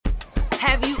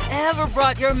Have you ever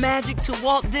brought your magic to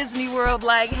Walt Disney World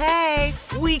like, hey,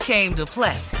 we came to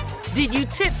play? Did you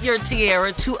tip your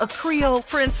tiara to a Creole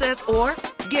princess or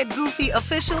get goofy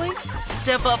officially?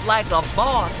 Step up like a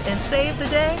boss and save the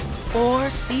day? Or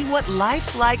see what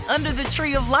life's like under the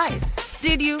tree of life?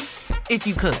 Did you? If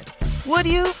you could. Would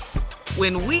you?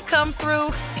 When we come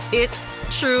through, it's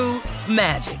true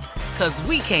magic. 'Cause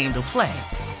we came to play.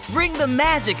 Bring the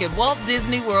magic at Walt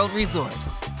Disney World Resort.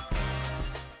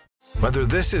 Whether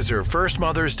this is her first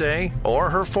Mother's Day or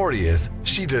her 40th,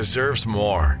 she deserves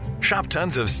more. Shop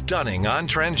tons of stunning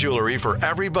on-trend jewelry for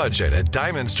every budget at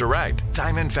Diamonds Direct.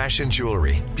 Diamond fashion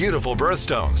jewelry, beautiful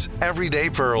birthstones,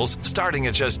 everyday pearls starting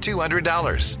at just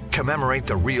 $200. Commemorate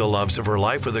the real loves of her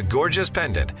life with a gorgeous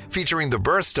pendant featuring the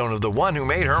birthstone of the one who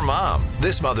made her mom.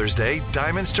 This Mother's Day,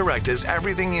 Diamonds Direct is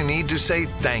everything you need to say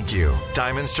thank you.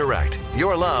 Diamonds Direct,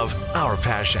 your love, our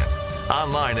passion.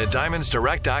 Online at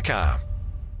diamondsdirect.com.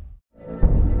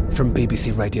 From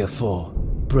BBC Radio 4,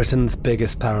 Britain's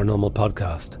biggest paranormal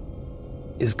podcast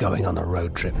is going on a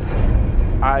road trip.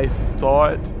 I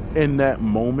thought in that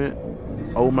moment,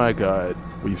 oh my God,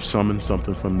 we've summoned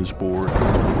something from this board.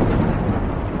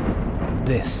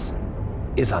 This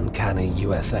is Uncanny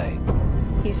USA.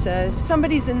 He says,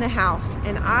 somebody's in the house,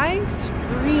 and I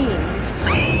screamed.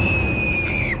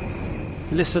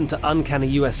 Listen to Uncanny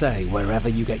USA wherever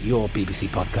you get your BBC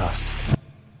podcasts,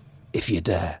 if you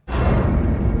dare.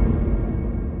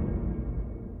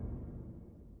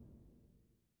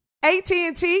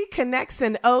 AT&T connects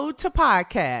an ode to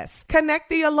podcasts.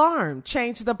 Connect the alarm.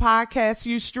 Change the podcast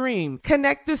you stream.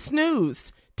 Connect the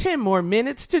snooze. 10 more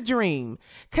minutes to dream.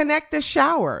 Connect the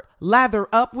shower. Lather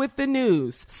up with the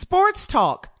news. Sports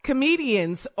talk,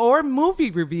 comedians, or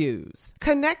movie reviews.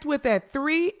 Connect with that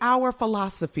 3-hour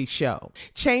philosophy show.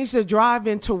 Change the drive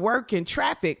into work in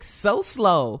traffic so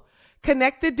slow.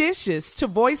 Connect the dishes to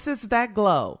voices that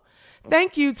glow.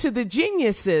 Thank you to the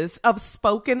geniuses of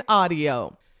spoken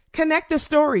audio. Connect the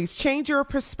stories, change your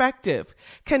perspective.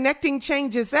 Connecting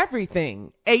changes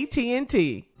everything.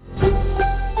 AT&T.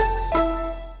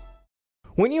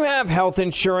 When you have health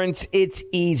insurance, it's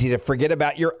easy to forget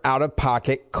about your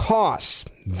out-of-pocket costs.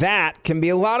 That can be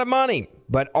a lot of money,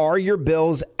 but are your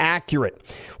bills accurate?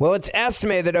 Well, it's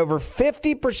estimated that over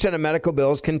 50% of medical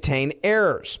bills contain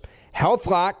errors.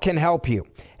 HealthLock can help you.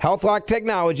 HealthLock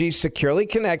technology securely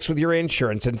connects with your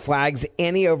insurance and flags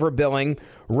any overbilling,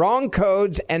 wrong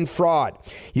codes, and fraud.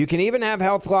 You can even have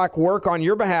HealthLock work on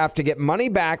your behalf to get money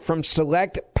back from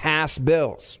select past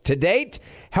bills. To date,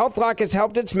 HealthLock has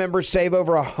helped its members save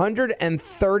over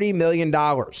 $130 million.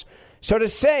 So to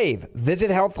save,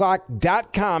 visit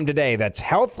healthlock.com today. That's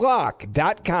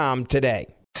healthlock.com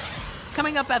today.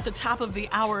 Coming up at the top of the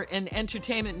hour in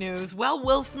entertainment news, well,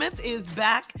 Will Smith is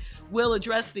back. Will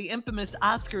addressed the infamous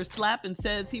Oscar slap and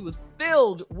says he was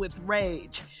filled with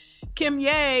rage. Kim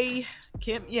Ye,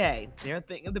 they're a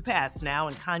thing of the past now,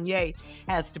 and Kanye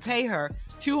has to pay her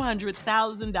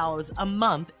 $200,000 a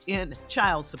month in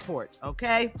child support,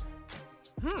 okay?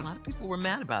 A lot of people were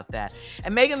mad about that.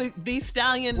 And Megan Thee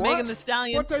Stallion.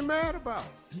 What they mad about?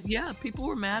 Yeah, people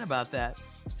were mad about that,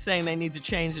 saying they need to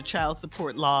change the child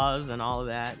support laws and all of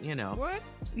that, you know. What?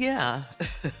 Yeah.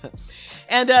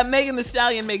 And Megan Thee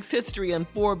Stallion makes history in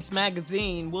Forbes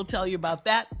magazine. We'll tell you about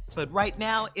that. But right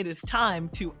now, it is time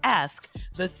to ask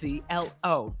the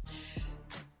CLO.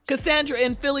 Cassandra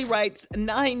in Philly writes,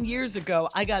 9 years ago,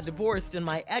 I got divorced and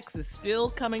my ex is still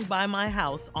coming by my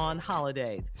house on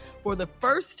holidays. For the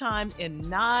first time in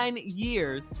 9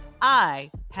 years, I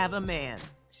have a man.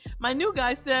 My new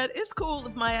guy said, it's cool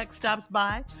if my ex stops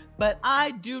by, but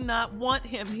I do not want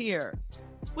him here.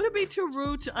 Would it be too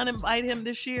rude to uninvite him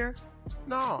this year?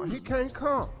 No, he can't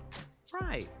come.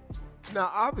 Right.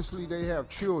 Now, obviously, they have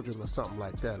children or something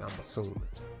like that, I'm assuming.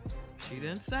 She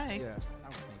didn't say. Yeah, I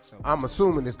don't think so. I'm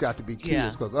assuming it's got to be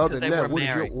kids, because other than that, what you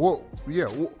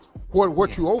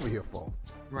over here for?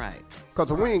 Right.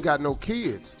 Because we ain't got no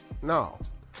kids. No.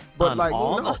 But on like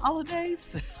all no. the holidays?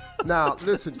 Now,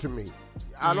 listen to me.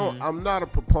 I'm not a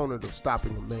proponent of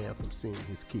stopping a man from seeing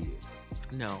his kids.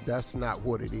 No. That's not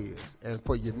what it is. And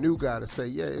for your new guy to say,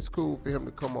 yeah, it's cool for him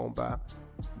to come on by,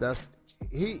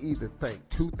 he either think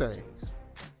two things.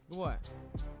 What?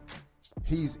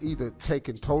 He's either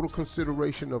taking total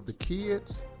consideration of the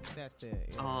kids, That's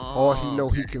it. Yeah. or he know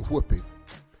he can whoop him.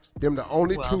 Them the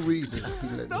only two reasons he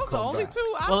let him come by. Those are the only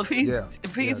two. Well,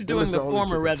 if he's doing the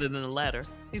former two. rather than the latter,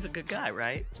 he's a good guy,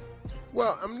 right?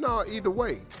 Well, no, either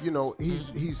way. You know,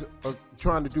 he's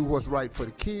trying to do what's right for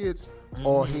the kids,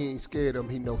 or he ain't scared of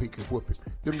him, he know he can whoop him.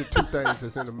 Them the two things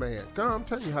that's in a man. God, I'm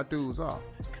telling you how dudes are.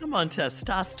 Come on,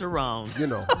 testosterone. You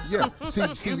know, yeah.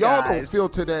 See, You y'all guys. don't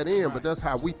filter that in, but that's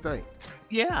how we think.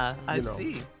 Yeah, I You know.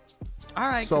 see. All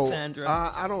right, So Cassandra.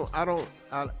 I don't,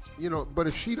 you know. But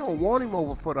if she don't want him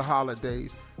over for the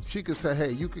holidays, she could say,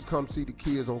 hey, you could come see the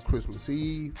kids on Christmas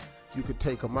Eve. You could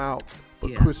take them out.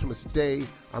 But Yeah. Christmas Day,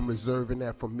 I'm reserving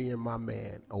that for me and my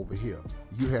man over here.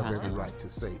 You have every Uh-huh. right to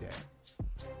say that.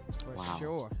 For Wow.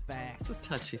 sure. Facts. It's a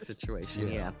touchy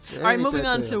situation, yeah. It All right, ain't moving that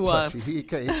on damn to touchy. He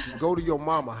can't go to your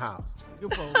mama house. You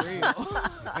for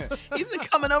real. he's been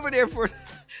coming over there for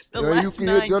the Yeah, last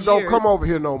 9 years. don't come over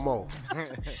here no more.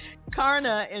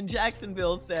 Karna in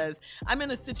Jacksonville says, I'm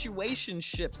in a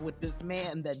situationship with this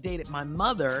man that dated my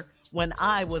mother when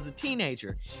I was a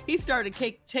teenager. He started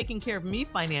taking care of me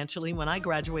financially when I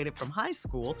graduated from high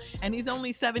school, and he's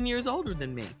only 7 years older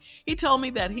than me. He told me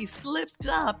that he slipped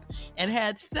up and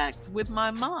had sex with my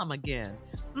mom again.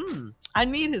 I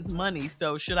need his money,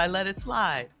 so should I let it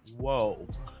slide? Whoa.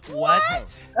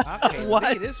 What? I can't What?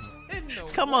 believe this one. In the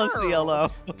Come on,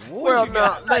 world. CLO. Well,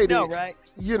 now, lady, I know, right?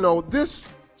 you know, this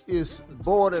is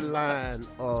borderline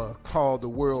called the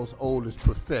world's oldest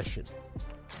profession.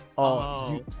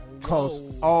 Oh. Because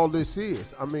Whoa. all this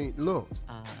is, I mean, look,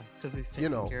 Because he's taking You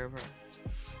know. care of her.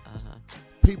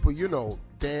 people, you know,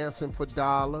 dancing for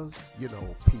dollars, you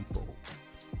know, people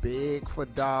beg for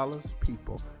dollars,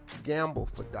 people gamble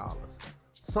for dollars.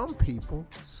 Some people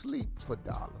sleep for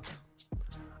dollars.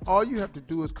 All you have to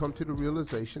do is come to the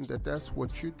realization that that's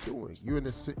what you're doing. You're in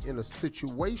a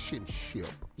situationship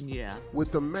Yeah.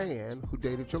 with a man who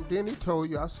dated you. Then he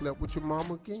told you, I slept with your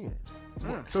mama again.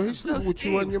 So he slept with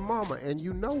you Steve, and your mama, and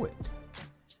you know it.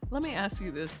 let me ask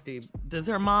you this, Steve. Does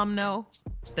her mom know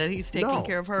that he's taking No.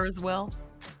 care of her as well?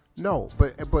 No,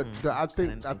 but I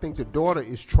think the daughter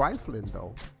is trifling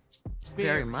though.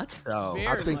 Very much so. Very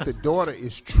I think much the daughter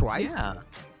is trifling. Yeah.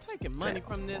 taking money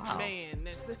from this Wow. man.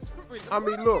 That's I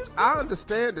mean, look, I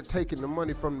understand that taking the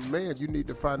money from the man, you need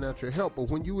the financial help, but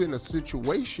when you in a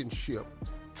situationship,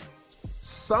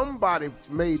 somebody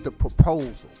made the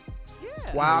proposal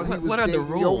while he was What are the dating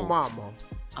your rules? mama.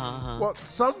 Uh-huh. Well,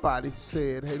 somebody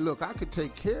said, hey, look, I could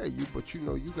take care of you, but you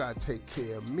know, you got to take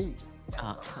care of me.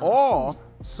 Or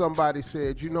somebody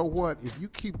said, you know what, if you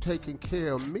keep taking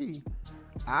care of me,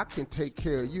 I can take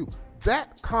care of you.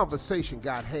 That conversation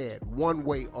got had one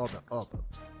way or the other.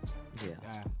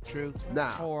 Yeah. true.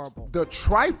 Now, Horrible. the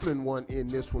trifling one in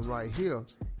this one right here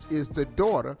is the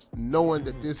daughter knowing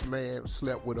that this man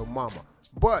slept with her mama.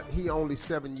 But he only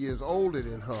 7 years older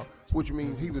than her, which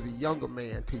means he was a younger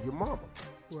man to your mama.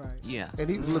 Right. Yeah. And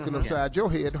he was looking upside your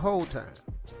head the whole time.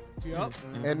 Yep.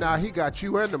 And now he got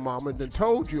you and the mama and then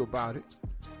told you about it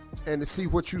and to see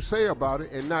what you say about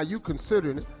it, and now you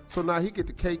considering it, so now he get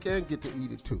the cake and get to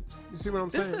eat it too. You see what I'm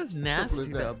This saying? is Simple nasty as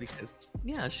that. though, because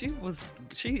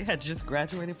she had just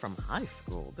graduated from high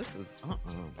school. This is Oh,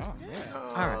 yeah.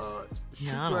 All right. She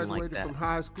Yeah, I don't like graduated that. from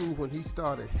high school when he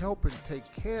started helping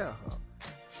take care of her.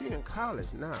 She in college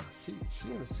now. She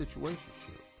in a situationship.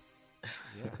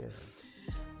 Yeah.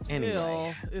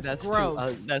 anyway. Ew, it's that's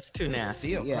gross. that's too nasty.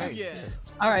 Feel Yeah. great. Yes.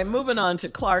 All right, moving on to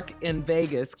Clark in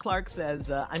Vegas. Clark says,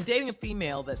 I'm dating a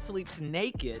female that sleeps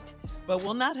naked but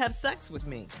will not have sex with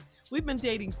me. We've been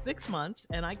dating 6 months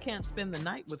and I can't spend the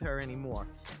night with her anymore.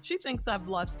 She thinks I've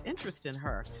lost interest in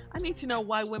her. I need to know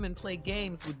why women play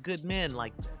games with good men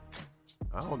like this.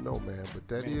 I don't know, man, but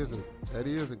that is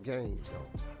a game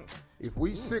though. If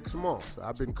we 6 months,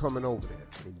 I've been coming over there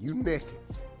and you naked.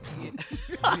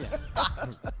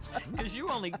 Because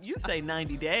you say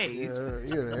 90 days.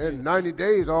 And 90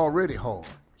 days already hard.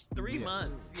 3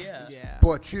 months, yeah. Yeah.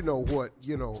 But you know what,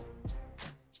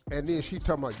 and then she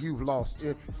talking about you've lost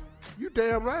interest. You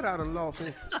damn right I done lost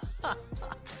interest.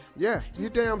 Yeah, you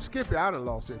damn Skippy, I done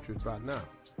lost interest by now.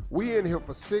 We in here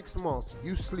for 6 months,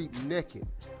 you sleep naked,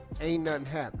 ain't nothing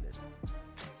happening.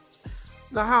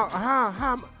 Now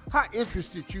how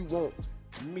interested you want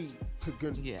me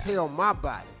to tell my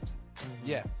body?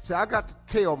 Yeah. See, I got to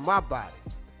tell my body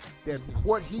that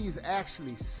what he's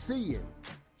actually seeing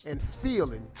and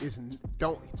feeling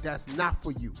that's not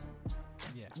for you.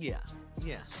 Yeah.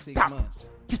 6 Stop. months.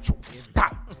 Get your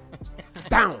stop.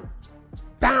 Down,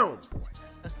 boy.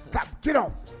 Stop. Get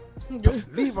off.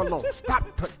 Don't leave alone. Stop.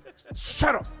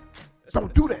 Shut up.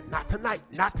 Don't do that. Not tonight.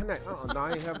 Not tonight. No,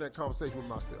 I ain't having that conversation with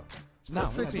myself. No, For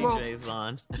 6 we're months. PJ's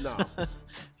on. No.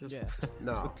 Yeah.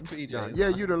 No. With the PJs No. Yeah,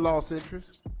 you done lost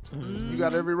interest. You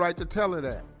got every right to tell her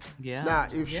that. Yeah. Now,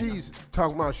 if she's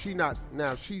talking about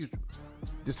she's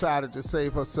decided to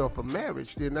save herself for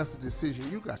marriage, then that's a decision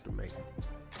you got to make.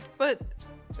 But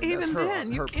And even that's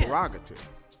then, you her can't. prerogative.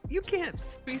 You can't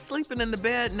be sleeping in the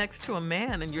bed next to a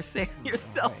man and you're saving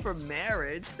yourself for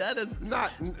marriage. That is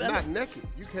not naked.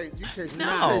 You can't sleep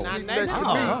No. next to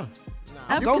me.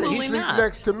 Absolutely You can't sleep not.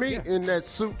 next to me in that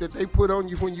suit that they put on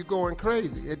you when you're going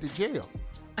crazy at the jail.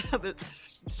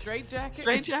 Straight jacket?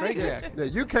 Straight jacket? Yeah,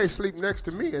 you can't sleep next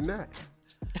to me in that.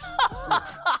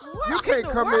 You can't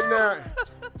come in there.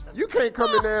 You can't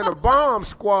come in there in a bomb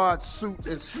squad suit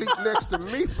and sleep next to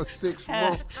me for 6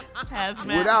 months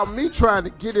without me trying to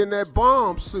get in that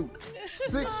bomb suit.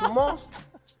 6 months.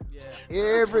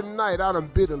 Every night I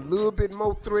done bit a little bit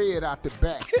more thread out the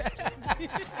back.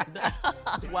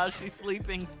 While she's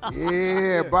sleeping.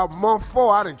 Yeah, about month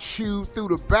 4 I done chewed through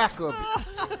the back of it.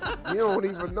 You don't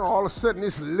even know. All of a sudden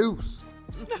it's loose.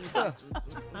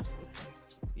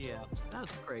 Yeah,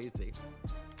 that's crazy.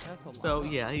 That's a lot. So,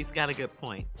 yeah, he's got a good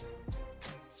point.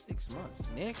 6 months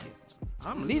naked.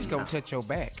 I'm at least gonna touch your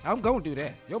back. I'm gonna do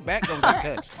that. Your back gonna get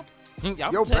touched. I'm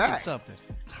Your touching back. something.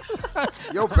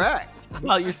 Your back.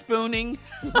 While you're spooning.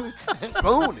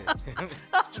 Spooning.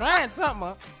 Trying something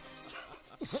up.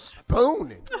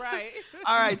 Spooning. Right.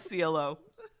 All right, CLO.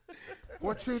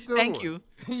 What you doing? Thank you.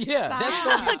 Yeah, that's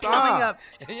gonna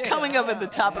be Coming up at the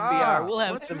top of the hour, we'll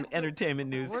have some entertainment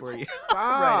news for you. Stop.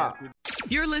 Right after.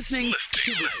 You're listening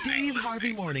to the Steve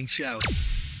Harvey Morning Show.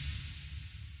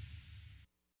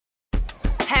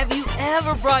 Have you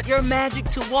ever brought your magic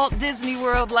to Walt Disney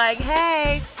World like,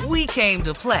 hey, we came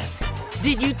to play?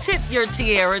 Did you tip your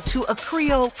tiara to a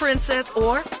Creole princess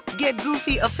or get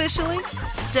goofy officially?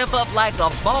 Step up like a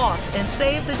boss and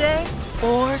save the day?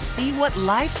 Or see what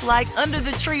life's like under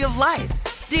the tree of life?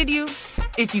 Did you?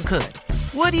 If you could.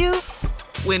 Would you?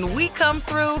 When we come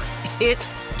through,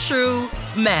 it's true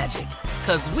magic.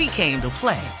 'Cause we came to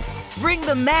play. Bring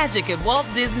the magic at Walt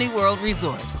Disney World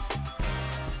Resort.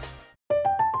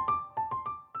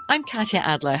 I'm Katya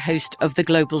Adler, host of The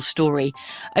Global Story.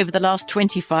 Over the last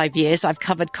 25 years, I've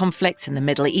covered conflicts in the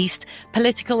Middle East,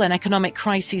 political and economic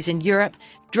crises in Europe,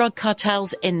 drug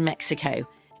cartels in Mexico.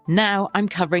 Now I'm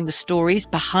covering the stories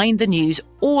behind the news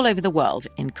all over the world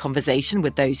in conversation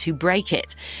with those who break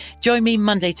it. Join me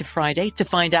Monday to Friday to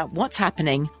find out what's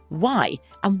happening, why,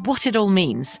 and what it all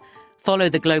means. Follow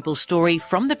The Global Story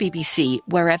from the BBC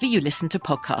wherever you listen to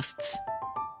podcasts.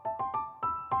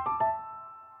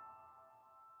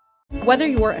 Whether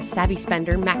you're a savvy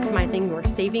spender maximizing your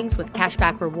savings with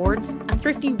cashback rewards, a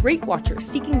thrifty rate watcher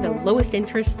seeking the lowest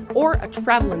interest, or a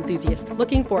travel enthusiast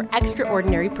looking for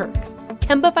extraordinary perks,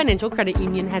 Kemba Financial Credit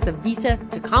Union has a visa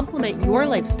to complement your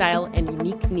lifestyle and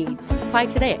unique needs. Apply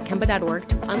today at Kemba.org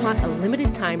to unlock a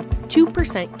limited time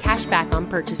 2% cash back on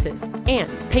purchases and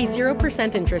pay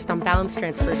 0% interest on balance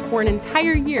transfers for an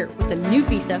entire year with a new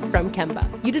visa from Kemba.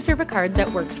 You deserve a card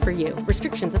that works for you.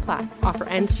 Restrictions apply. Offer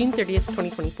ends June 30th,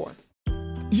 2024.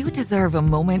 You deserve a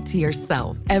moment to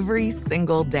yourself every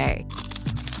single day.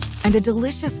 And a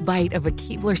delicious bite of a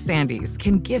Keebler Sandies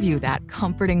can give you that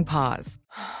comforting pause.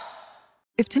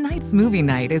 If tonight's movie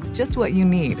night is just what you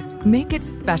need, make it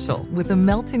special with the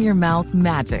melt-in-your-mouth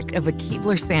magic of a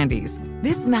Keebler Sandies.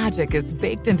 This magic is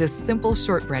baked into simple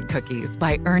shortbread cookies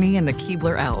by Ernie and the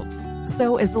Keebler Elves.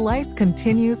 So as life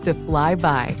continues to fly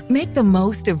by, make the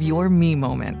most of your me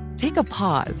moment. Take a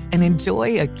pause and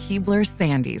enjoy a Keebler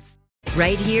Sandies.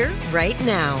 Right here, right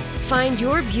now. Find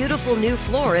your beautiful new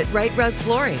floor at Right Rug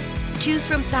Flooring. Choose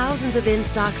from thousands of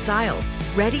in-stock styles,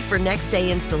 ready for next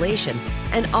day installation,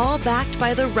 and all backed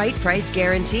by the right price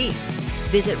guarantee.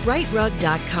 Visit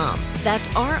rightrug.com. That's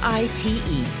RITERUG.com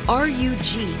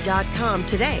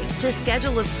today to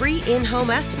schedule a free in-home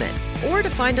estimate or to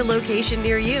find a location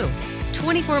near you.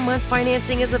 24-month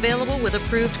financing is available with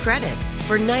approved credit.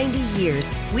 For 90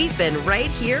 years, we've been right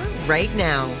here, right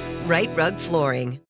now. Right Rug Flooring.